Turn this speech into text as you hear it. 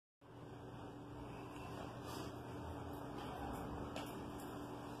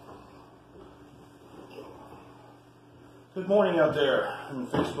Good morning out there in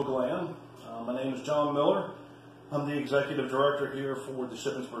Facebook land. My name is John Miller. I'm the Executive Director here for the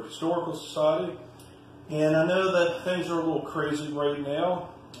Shippensburg Historical Society. And I know that things are a little crazy right now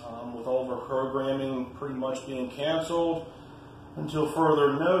with all of our programming pretty much being canceled until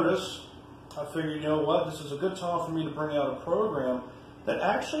further notice. I figured, you know what, this is a good time for me to bring out a program that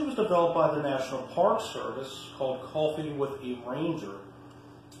actually was developed by the National Park Service called Coffee with a Ranger.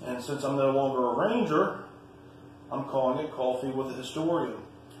 And since I'm no longer a ranger, I'm calling it Coffee with a Historian.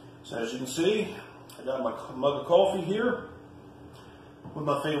 So as you can see, I got my mug of coffee here with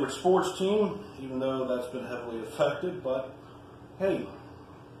my favorite sports team, even though that's been heavily affected. But hey,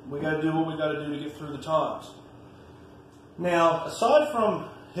 we got to do what we got to do to get through the times. Now, aside from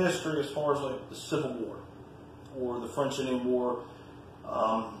history as far as like the Civil War or the French Indian War,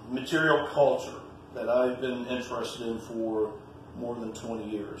 material culture that I've been interested in for more than 20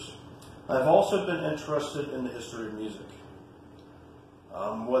 years. I've also been interested in the history of music,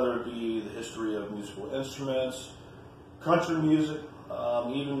 whether it be the history of musical instruments, country music,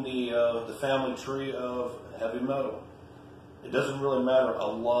 even the family tree of heavy metal. It doesn't really matter. I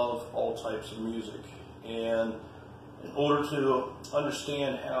love all types of music, and in order to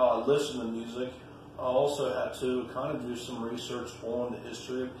understand how I listen to music, I also had to kind of do some research on the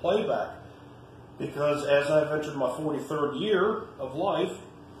history of playback, because as I've entered my 43rd year of life,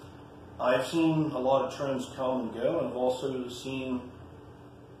 I've seen a lot of trends come and go, and I've also seen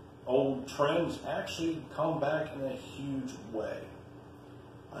old trends actually come back in a huge way.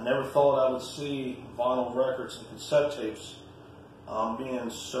 I never thought I would see vinyl records and cassette tapes being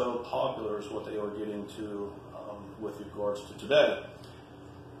so popular as what they are getting to with regards to today.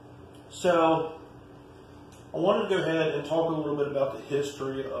 So I wanted to go ahead and talk a little bit about the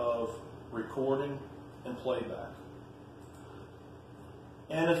history of recording and playback.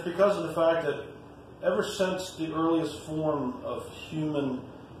 And it's because of the fact that ever since the earliest form of human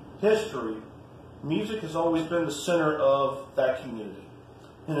history, music has always been the center of that community.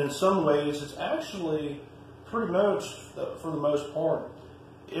 And in some ways, it's actually pretty much, for the most part,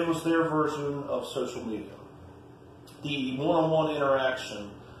 it was their version of social media. The one-on-one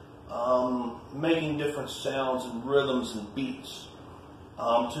interaction, making different sounds and rhythms and beats,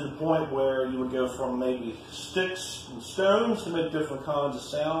 to the point where you would go from maybe sticks and stones to make different kinds of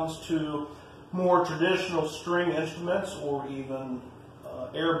sounds to more traditional string instruments or even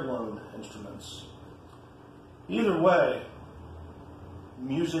air-blown instruments. Either way,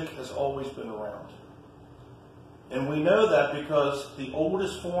 music has always been around. And we know that because the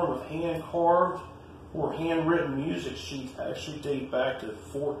oldest form of hand-carved or handwritten music sheets actually date back to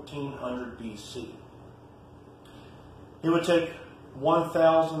 1400 BC. It would take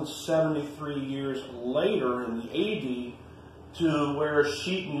 1,073 years later in the AD to where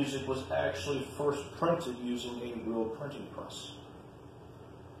sheet music was actually first printed using a real printing press.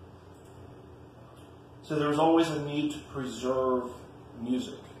 So there was always a need to preserve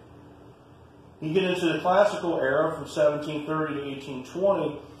music. You get into the classical era from 1730 to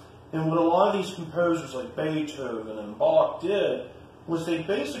 1820, and what a lot of these composers like Beethoven and Bach did was they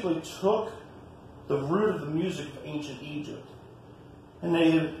basically took the root of the music of ancient Egypt and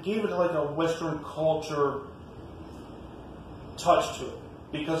they gave it like a Western culture touch to it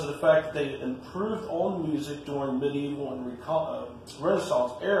because of the fact that they improved on music during medieval and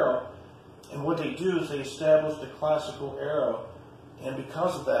Renaissance era. And what they do is they established the classical era, and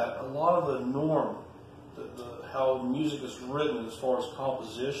because of that, a lot of the norm, how music is written as far as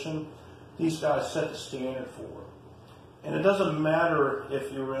composition, these guys set the standard for it. And it doesn't matter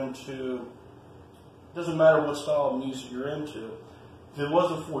if you're into, it doesn't matter what style of music you're into. If it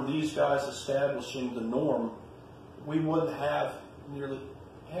wasn't for these guys establishing the norm, we wouldn't have nearly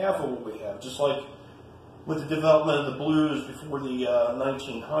half of what we have. Just like with the development of the blues before the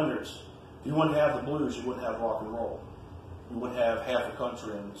 1900s. If you wouldn't have the blues, you wouldn't have rock and roll. You wouldn't have half a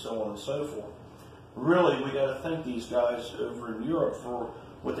country and so on and so forth. Really, we got to thank these guys over in Europe for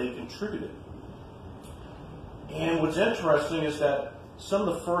what they contributed. And what's interesting is that some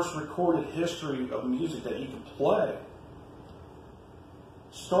of the first recorded history of music that you can play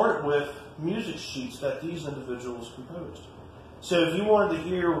start with music sheets that these individuals composed. So if you wanted to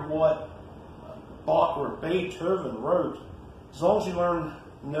hear what Bach or Beethoven wrote, as long as you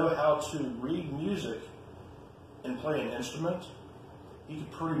know how to read music and play an instrument, you can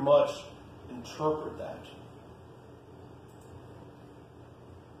pretty much interpret that.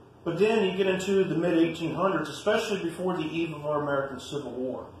 But then you get into the mid-1800s, especially before the eve of our American Civil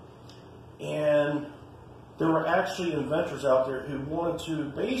War. And there were actually inventors out there who wanted to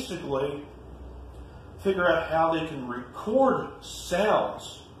basically figure out how they can record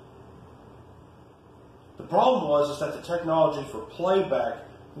sounds The problem was that the technology for playback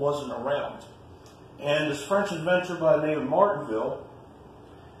wasn't around. And this French inventor by the name of Martinville,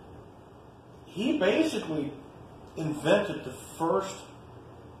 he basically invented the first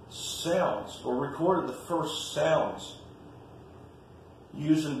sounds, or recorded the first sounds,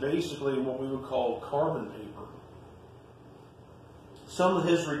 using basically what we would call carbon paper. Some of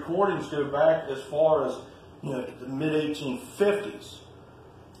his recordings go back as far as the mid-1850s.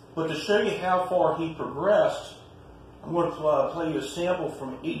 But to show you how far he progressed, I'm going to play you a sample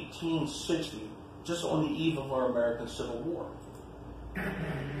from 1860, just on the eve of our American Civil War.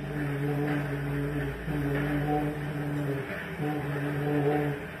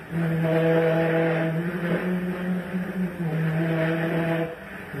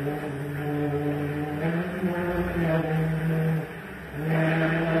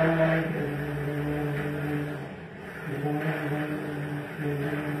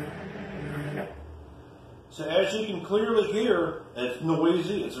 So as you can clearly hear, it's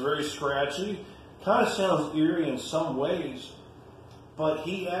noisy, it's very scratchy, kind of sounds eerie in some ways, but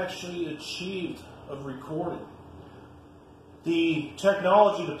he actually achieved a recording. The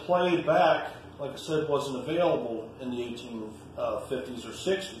technology to play it back, like I said, wasn't available in the 1850s or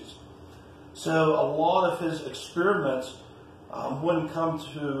 60s. So a lot of his experiments wouldn't come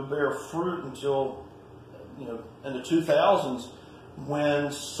to bear fruit until in the 2000s,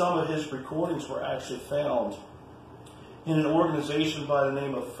 when some of his recordings were actually found. In an organization by the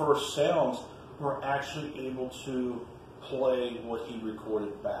name of First Sounds, were actually able to play what he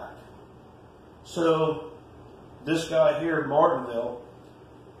recorded back. So this guy here, Martinville,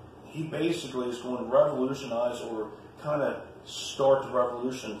 he basically is going to revolutionize, or kind of start the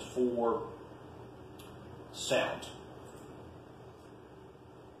revolution for sound.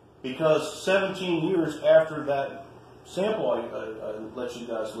 Because 17 years after that sample I let you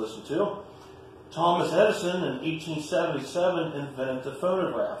guys listen to, Thomas Edison in 1877 invented the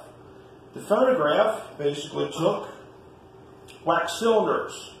phonograph. The phonograph basically took wax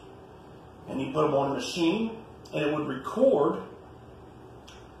cylinders and he put them on a machine, and it would record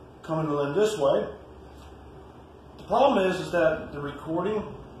coming in this way. The problem is that the recording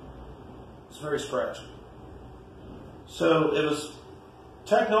is very scratchy. So it was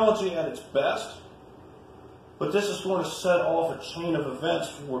technology at its best, but this is going to set off a chain of events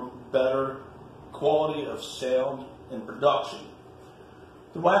for better quality of sound and production.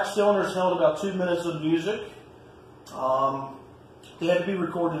 The wax cylinders held about 2 minutes of music. They had to be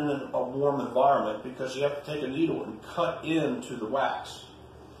recorded in a warm environment because you have to take a needle and cut into the wax.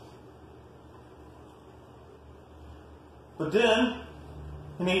 But then,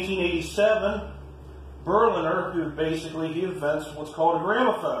 in 1887, Berliner, he invents what's called a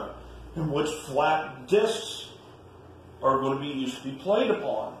gramophone, in which flat discs are going to be used to be played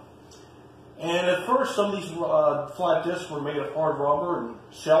upon. And at first, some of these flat discs were made of hard rubber and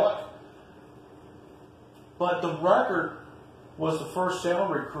shellac. But the record was the first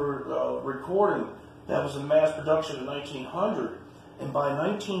sound recording that was in mass production in 1900. And by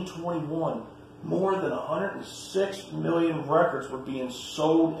 1921, more than 106 million records were being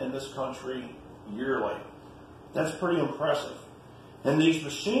sold in this country yearly. That's pretty impressive. And these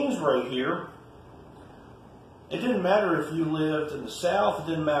machines right here, it didn't matter if you lived in the South, it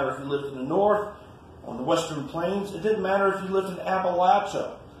didn't matter if you lived in the North, on the Western Plains, it didn't matter if you lived in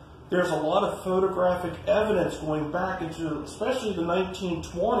Appalachia. There's a lot of photographic evidence going back into, especially the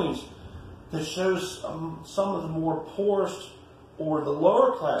 1920s, that shows some of the more poorest or the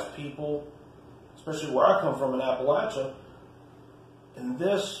lower class people, especially where I come from in Appalachia, and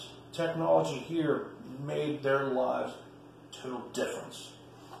this technology here made their lives total difference.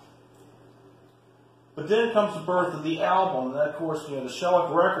 But then comes the birth of the album, and that, of course, the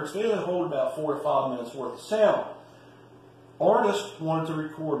shellac records, they only hold about 4 to 5 minutes worth of sound. Artists wanted to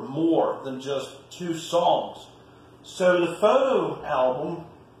record more than just 2 songs. So the photo album,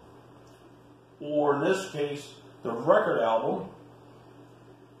 or in this case, the record album,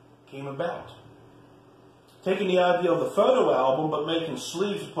 came about. Taking the idea of the photo album, but making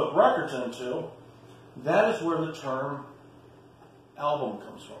sleeves to put records into, that is where the term album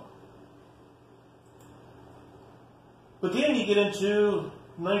comes from. But then you get into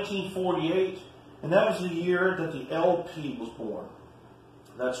 1948, and that was the year that the LP was born.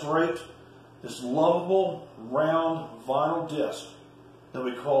 That's right, this lovable, round vinyl disc that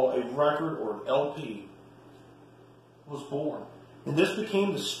we call a record or an LP was born. And this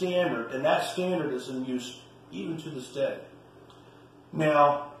became the standard, and that standard is in use even to this day.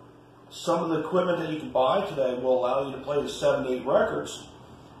 Now, some of the equipment that you can buy today will allow you to play the 7 to 8 records,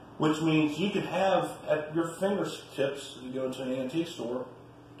 which means you can have at your fingertips, if you go into an antique store,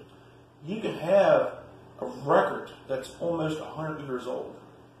 you can have a record that's almost 100 years old,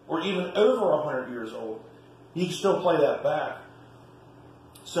 or even over 100 years old, you can still play that back.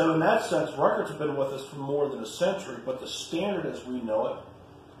 So in that sense, records have been with us for more than a century, but the standard as we know it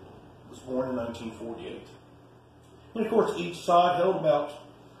was born in 1948. And of course, each side held about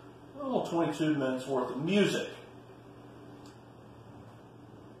 22 minutes worth of music.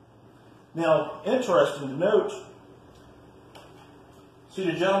 Now, interesting to note, see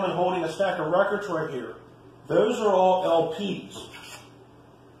the gentleman holding a stack of records right here. Those are all LPs.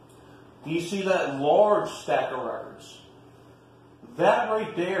 Do you see that large stack of records? That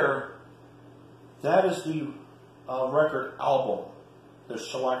right there, that is the record album. Those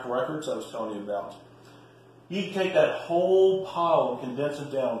select records I was telling you about. You can take that whole pile and condense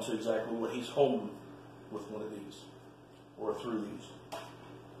it down to exactly what he's holding with one of these, or through these.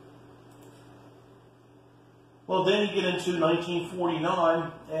 Well, then you get into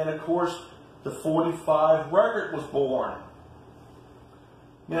 1949, and of course, the 45 record was born.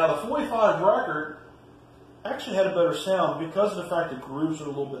 Now, the 45 record actually had a better sound because of the fact that grooves are a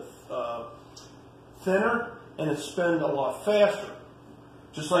little bit thinner and it spun a lot faster.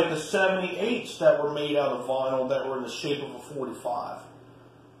 Just like the 78s that were made out of vinyl that were in the shape of a 45.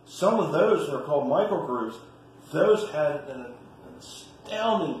 Some of those that are called micro grooves, those had an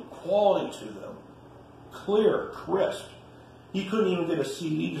astounding quality to them. Clear, crisp. You couldn't even get a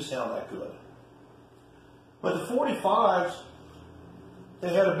CD to sound that good. But the 45s,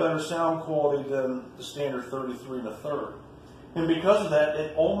 they had a better sound quality than the standard 33 and a third. And because of that,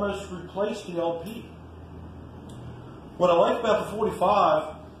 it almost replaced the LP. What I like about the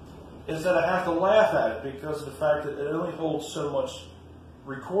 45 is that I have to laugh at it because of the fact that it only holds so much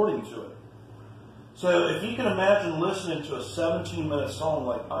recording to it. So if you can imagine listening to a 17-minute song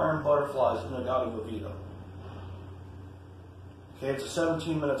like Iron Butterflies in Agati Movito. Okay, it's a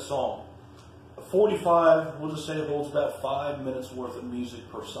 17-minute song. A 45, we'll just say it holds about 5 minutes worth of music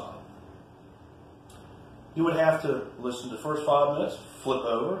per side. You would have to listen to the first 5 minutes, flip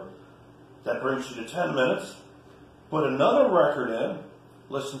over. That brings you to 10 minutes. Put another record in,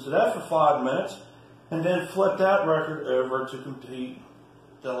 listen to that for 5 minutes, and then flip that record over to complete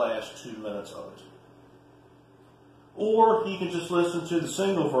the last 2 minutes of it. Or you can just listen to the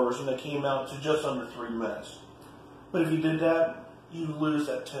single version that came out to just under 3 minutes. But if you did that, you lose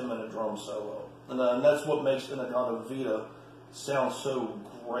that 10-minute drum solo. And that's what makes In-A-Gadda Vida sound so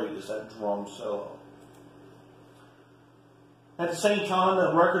great, is that drum solo. At the same time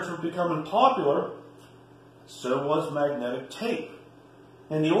that records were becoming popular, so was magnetic tape.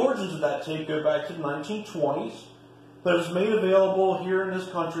 And the origins of that tape go back to the 1920s, but it was made available here in this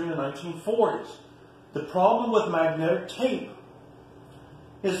country in the 1940s. The problem with magnetic tape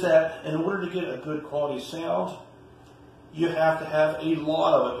is that in order to get a good quality sound, you have to have a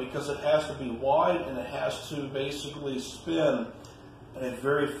lot of it because it has to be wide and it has to basically spin at a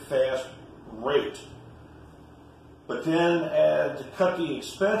very fast rate. But then, to cut the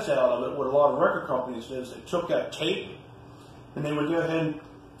expense out of it, what a lot of record companies did is they took that tape and they would go ahead and,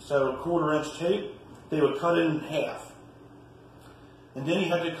 so a 1/4-inch tape, they would cut it in half. And then you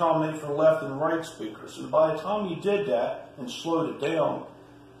had to accommodate for left and right speakers. And by the time you did that and slowed it down,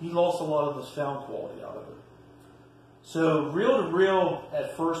 you lost a lot of the sound quality out of it. So reel-to-reel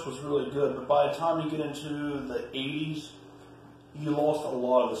at first was really good, but by the time you get into the 80s, you lost a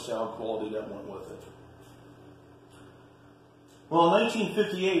lot of the sound quality that went with it. Well, in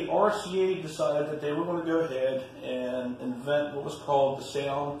 1958, RCA decided that they were going to go ahead and invent what was called the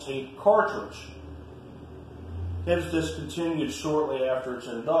sound tape cartridge. It was discontinued shortly after its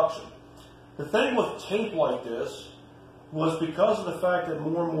introduction. The thing with tape like this was because of the fact that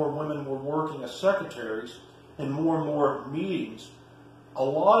more and more women were working as secretaries in more and more meetings, a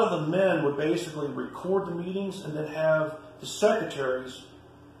lot of the men would basically record the meetings and then have the secretaries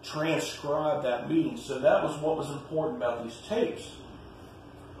transcribe that meeting. So that was what was important about these tapes.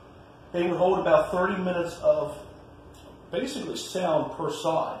 They would hold about 30 minutes of basically sound per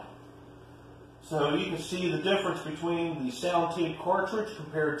side. So you can see the difference between the sound tape cartridge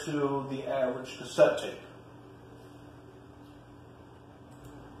compared to the average cassette tape.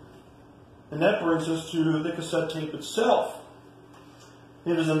 And that brings us to the cassette tape itself.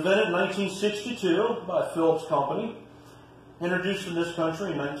 It was invented in 1962 by Philips Company, introduced in this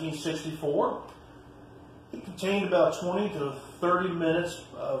country in 1964. It contained about 20 to 30 minutes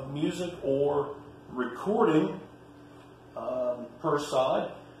of music or recording per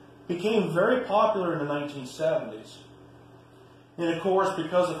side. Became very popular in the 1970s. And of course,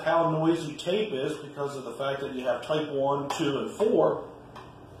 because of how noisy tape is, because of the fact that you have type 1, 2, and 4,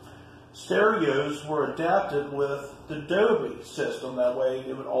 stereos were adapted with the Dolby system. That way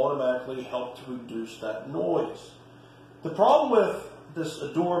it would automatically help to reduce that noise. The problem with this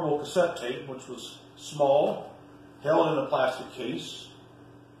adorable cassette tape, which was small, held in a plastic case,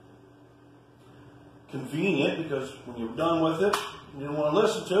 convenient because when you were done with it, you didn't want to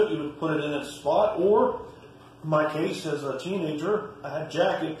listen to it, you would put it in its spot, or in my case as a teenager, I had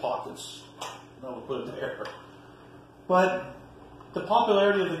jacket pockets, and I would put it there. But the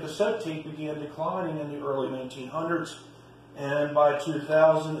popularity of the cassette tape began declining in the early 1900s, and by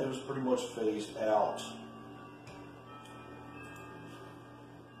 2000 it was pretty much phased out.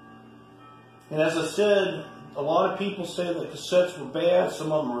 And as I said, a lot of people say that cassettes were bad.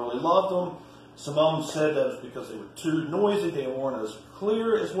 Some of them really loved them. Some of them said that it's because they were too noisy, they weren't as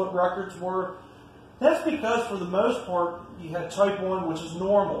clear as what records were. That's because for the most part, you had Type 1, which is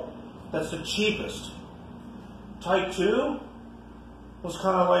normal. That's the cheapest. Type 2 was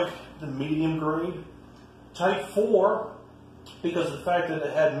kind of like the medium grade. Type 4, because of the fact that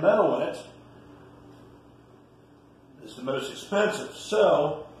it had metal in it, is the most expensive.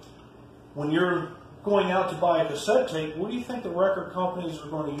 So, when you're going out to buy a cassette tape, what do you think the record companies are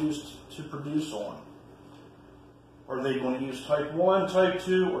going to use to produce on? Are they going to use Type 1, Type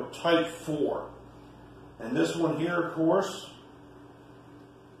 2, or Type 4? And this one here, of course,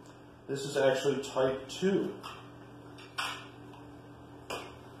 this is actually Type 2.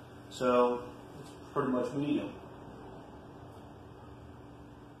 So, it's pretty much medium.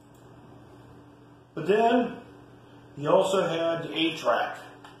 But then, you also had the 8-track.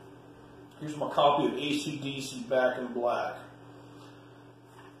 Here's my copy of AC/DC Back in Black.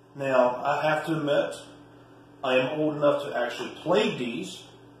 Now, I have to admit, I am old enough to actually play these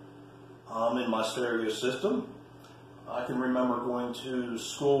in my stereo system. I can remember going to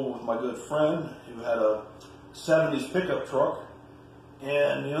school with my good friend who had a 70s pickup truck,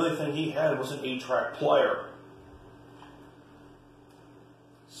 and the only thing he had was an 8-track player.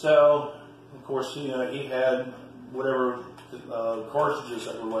 So, of course, he had whatever cartridges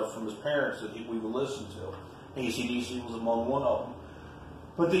that were left from his parents that we would listen to. AC/DC was among one of them.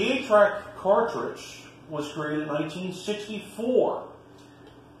 But the 8-track cartridge was created in 1964.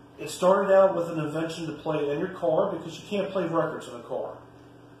 It started out with an invention to play it in your car because you can't play records in a car.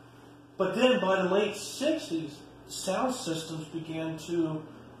 But then by the late 60s, sound systems began to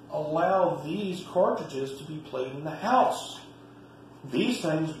allow these cartridges to be played in the house. These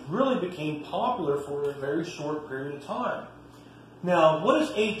things really became popular for a very short period of time. Now, what is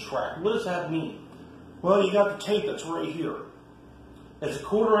 8-track? What does that mean? Well, you got the tape that's right here. It's a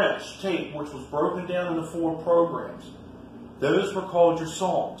 1/4-inch tape which was broken down into 4 programs. Those were called your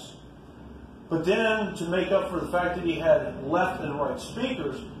songs. But then, to make up for the fact that you had left and right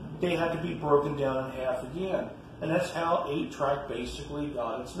speakers, they had to be broken down in half again. And that's how 8-track basically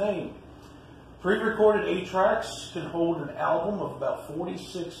got its name. Pre-recorded 8-tracks can hold an album of about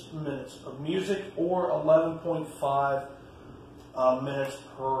 46 minutes of music or 11.5 minutes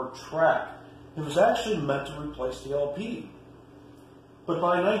per track. It was actually meant to replace the LP. But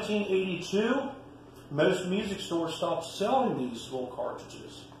by 1982, most music stores stopped selling these little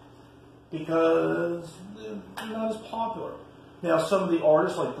cartridges because they're not as popular. Now, some of the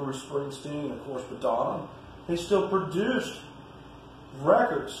artists like Bruce Springsteen and, of course, Madonna, they still produced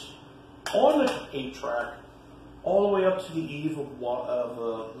records on the 8-track all the way up to the eve of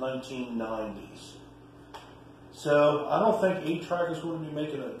the 1990s. So I don't think 8-track is going to be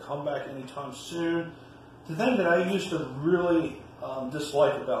making a comeback anytime soon. The thing that I used to really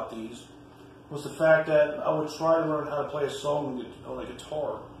dislike about these was the fact that I would try to learn how to play a song on a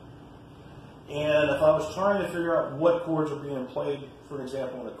guitar. And if I was trying to figure out what chords are being played, for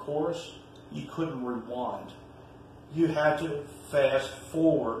example, in a chorus, you couldn't rewind. You had to fast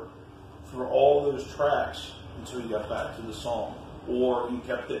forward through all those tracks until you got back to the song, or you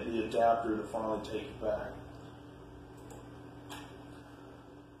kept hitting the adapter to finally take it back.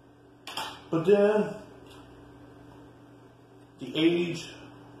 But then, the age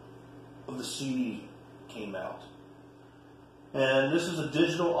of the CD came out. And this is a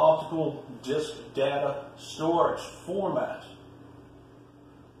digital optical disc data storage format.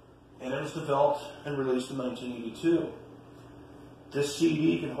 And it was developed and released in 1982. This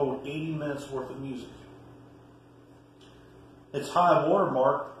CD can hold 80 minutes worth of music. Its high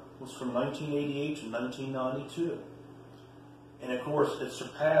watermark was from 1988 to 1992. And of course, it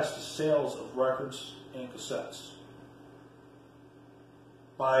surpassed the sales of records and cassettes.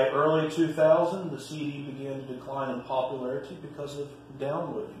 By early 2000, the CD began to decline in popularity because of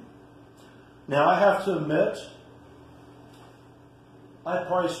downloading. Now, I have to admit, I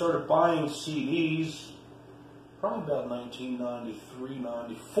probably started buying CDs probably about 1993,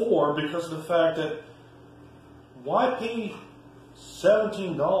 94, because of the fact that why pay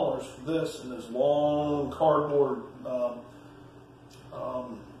 $17 for this in those long cardboard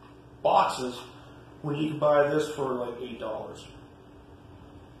boxes when you can buy this for like $8?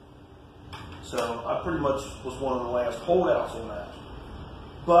 So I pretty much was one of the last holdouts on that.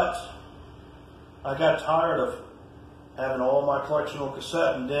 But I got tired of having all my collection on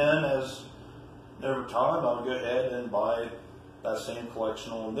cassette, and then as over time I would go ahead and buy that same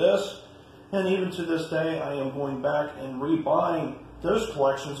collection on this. And even to this day I am going back and rebuying those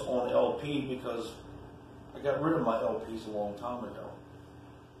collections on LP because I got rid of my LPs a long time ago.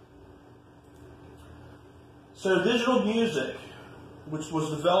 So digital music, which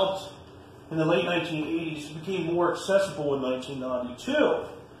was developed in the late 1980s, became more accessible in 1992.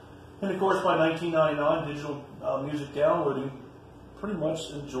 And of course by 1999, digital music downloading pretty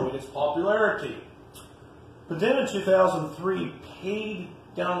much enjoyed its popularity. But then in 2003, paid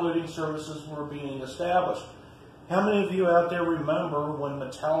downloading services were being established. How many of you out there remember when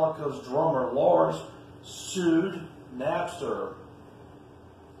Metallica's drummer Lars sued Napster?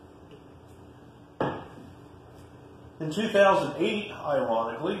 In 2008,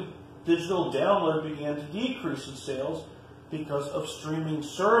 ironically, digital download began to decrease in sales because of streaming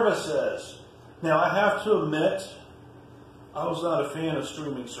services. Now, I have to admit, I was not a fan of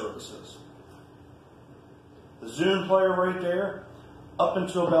streaming services. The Zune player right there, up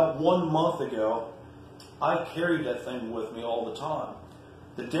until about 1 month ago, I carried that thing with me all the time.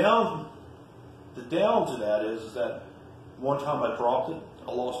 The down to that is that one time I dropped it,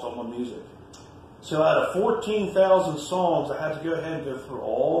 I lost all my music. So out of 14,000 songs, I had to go ahead and go through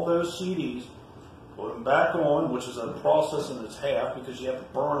all those CDs, put them back on, which is a process in its half because you have to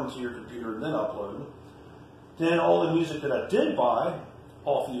burn them to your computer and then upload them. Then all the music that I did buy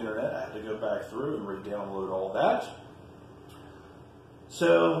off the internet, I had to go back through and re-download all that.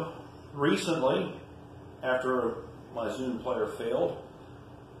 So recently, after my Zune player failed,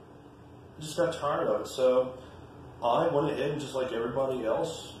 I just got tired of it. So I went ahead and, just like everybody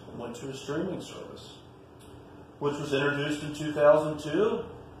else, went to a streaming service, which was introduced in 2002.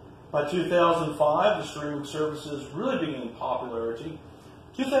 By 2005, the streaming services really began popularity.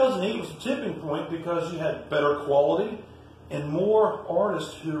 2008 was a tipping point because you had better quality and more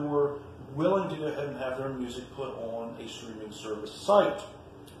artists who were willing to go ahead and have their music put on a streaming service site.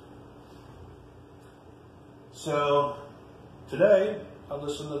 So today, I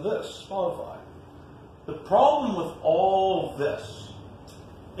listen to this, Spotify. The problem with all this,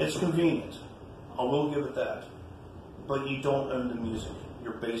 it's convenient. I will give it that. But you don't own the music.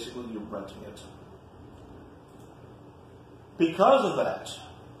 You're renting it. Because of that,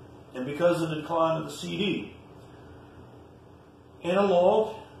 and because of the decline of the CD,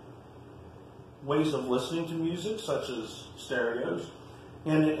 analog ways of listening to music, such as stereos,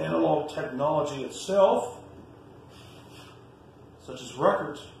 and the analog technology itself, such as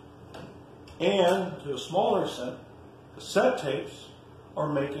records, and to a smaller extent, cassette tapes, are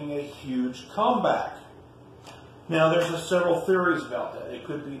making a huge comeback. Now, there's several theories about that. It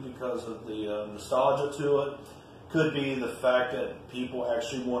could be because of the nostalgia to it. Could be the fact that people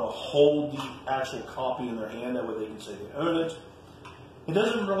actually want to hold the actual copy in their hand, that way they can say they own it. It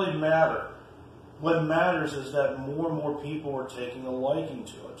doesn't really matter. What matters is that more and more people are taking a liking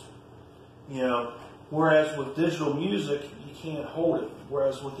to it. You know, whereas with digital music, you can't hold it.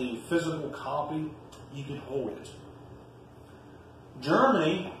 Whereas with the physical copy, you can hold it.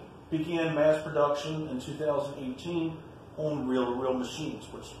 Germany began mass production in 2018 on reel-to-reel machines,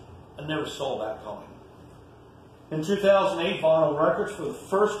 which I never saw that coming. In 2008, vinyl records, for the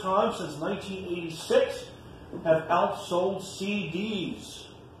first time since 1986, have outsold CDs.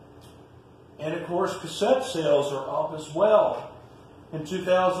 And of course, cassette sales are up as well. In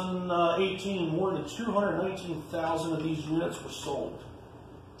 2018, more than 219,000 of these units were sold.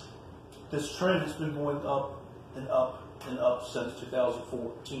 This trend has been going up and up and up since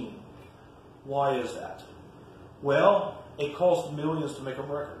 2014. Why is that? Well, it costs millions to make a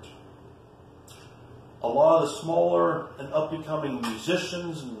record. A lot of the smaller and up-and-coming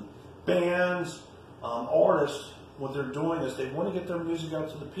musicians and bands, artists, what they're doing is they want to get their music out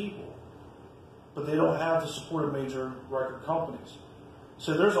to the people, but they don't have the support of major record companies.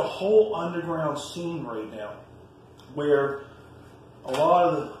 So there's a whole underground scene right now where a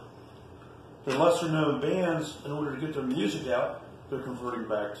lot of the lesser-known bands, in order to get their music out, they're converting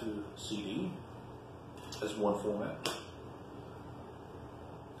back to CD as one format,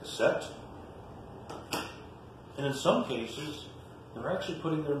 cassette, and in some cases, they're actually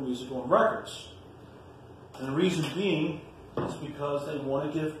putting their music on records. And the reason being is because they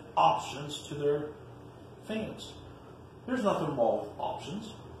want to give options to their fans. There's nothing wrong with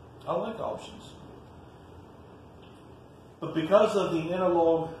options. I like options. But because of the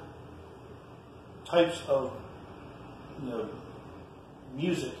analog types of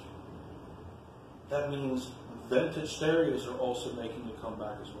music, that means vintage stereos are also making a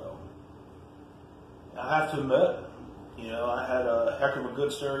comeback as well. I have to admit, I had a heck of a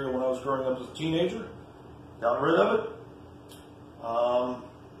good stereo when I was growing up as a teenager. Got rid of it.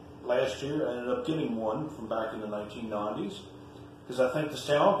 Last year, I ended up getting one from back in the 1990s because I think the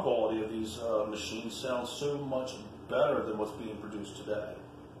sound quality of these machines sounds so much better than what's being produced today.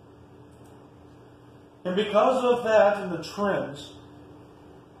 And because of that and the trends,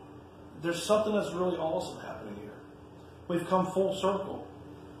 there's something that's really awesome happening here. We've come full circle.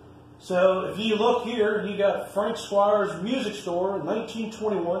 So if you look here, you got Frank Squire's Music Store in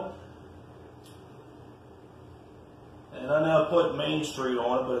 1921. And I know I put Main Street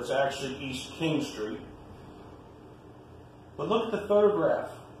on it, but it's actually East King Street. But look at the photograph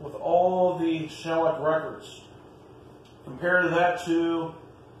with all the shellac records. Compare that to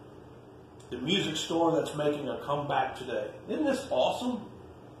the music store that's making a comeback today. Isn't this awesome?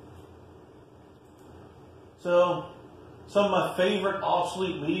 So, some of my favorite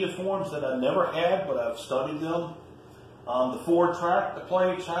obsolete media forms that I never had, but I've studied them. The 4-track, the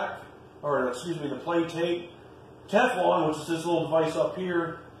play tape, Teflon, which is this little device up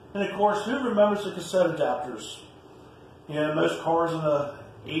here, and of course, who remembers the cassette adapters? Most cars in the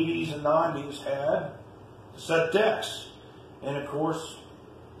 80s and 90s had cassette decks, and of course,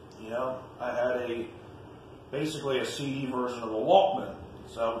 I had basically a CD version of a Walkman,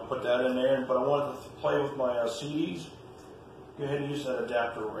 so I would put that in there. But I wanted to play with my CDs. Go ahead and use that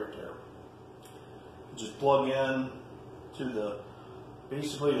adapter right there. Just plug in to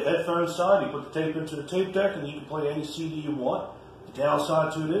basically the headphone side. You put the tape into the tape deck, and you can play any CD you want. The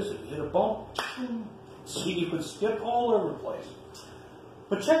downside to it is, if you hit a bump, the CD would skip all over the place.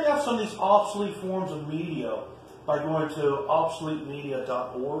 But check out some of these obsolete forms of media by going to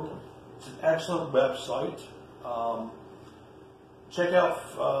obsoletemedia.org. It's an excellent website. Check out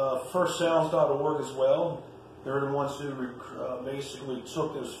firstsounds.org as well. They're the ones who basically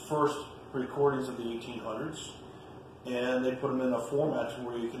took those first recordings of the 1800s and they put them in a format to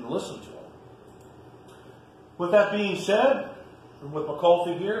where you can listen to them. With that being said, and with my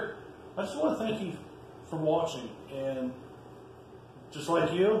coffee here, I just want to thank you for watching. And just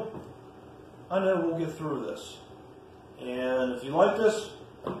like you, I know we'll get through this. And if you like this,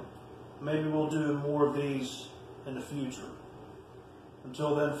 maybe we'll do more of these in the future.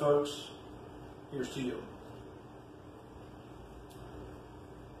 Until then, folks, here's to you.